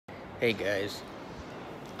Hey guys,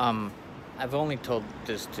 um, I've only told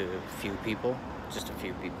this to a few people, just a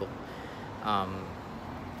few people. Um,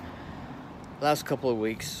 Last couple of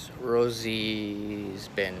weeks, Rosy's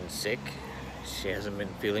been sick. She hasn't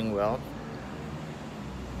been feeling well,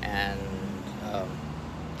 and um,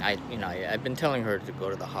 I've been telling her to go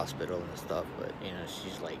to the hospital and stuff, but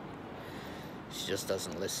she just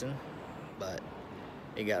doesn't listen. But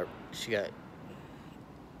she got,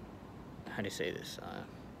 how do you say this?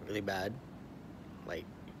 Really bad, like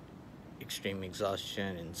extreme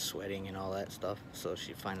exhaustion and sweating and all that stuff. So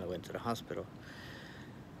she finally went to the hospital.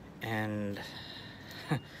 And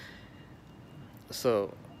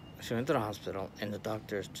so she went to the hospital, and the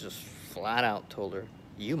doctors just flat out told her,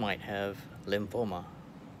 you might have lymphoma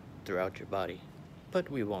throughout your body, but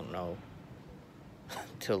we won't know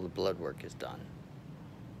until the blood work is done.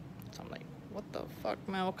 So I'm like, what the fuck,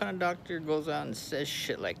 man? What kind of doctor goes out and says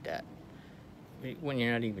shit like that when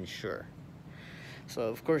you're not even sure? So,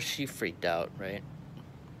 of course, she freaked out, right?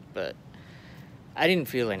 But I didn't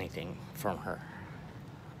feel anything from her,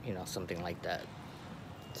 something like that.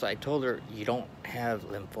 So I told her, you don't have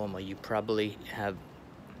lymphoma. You probably have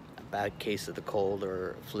a bad case of the cold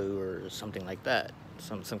or flu or something like that.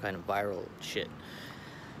 Some kind of viral shit.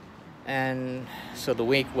 And so the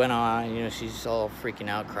week went on, she's all freaking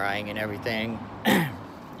out, crying and everything.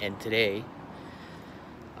 And today,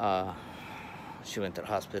 she went to the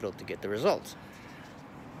hospital to get the results.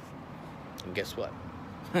 And guess what?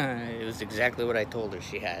 It was exactly what I told her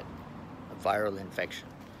she had, a viral infection.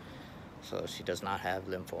 So she does not have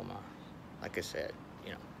lymphoma. Like I said,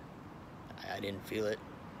 I didn't feel it.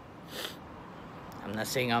 I'm not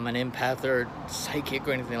saying I'm an empath or psychic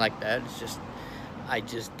or anything like that. It's just, I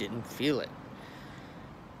just didn't feel it.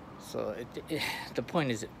 So the point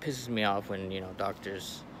is, it pisses me off when,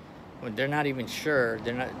 doctors, when they're not even sure,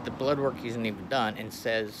 the blood work isn't even done, and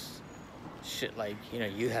says shit like,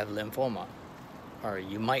 you have lymphoma, or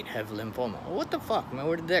you might have lymphoma. Well, what the fuck, man?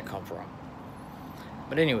 Where did that come from?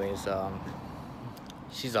 But anyways,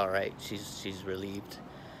 she's all right. She's relieved,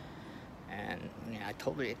 and I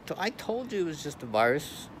told you it was just a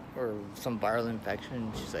virus or some viral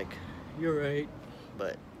infection. She's like, you're right,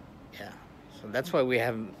 but yeah. So that's why we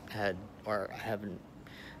haven't had, or I haven't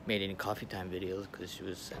made any coffee time videos, because she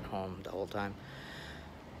was at home the whole time.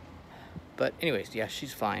 But anyways, yeah,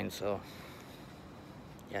 she's fine. So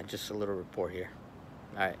yeah, just a little report here.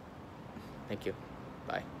 All right, thank you.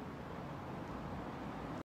 Bye.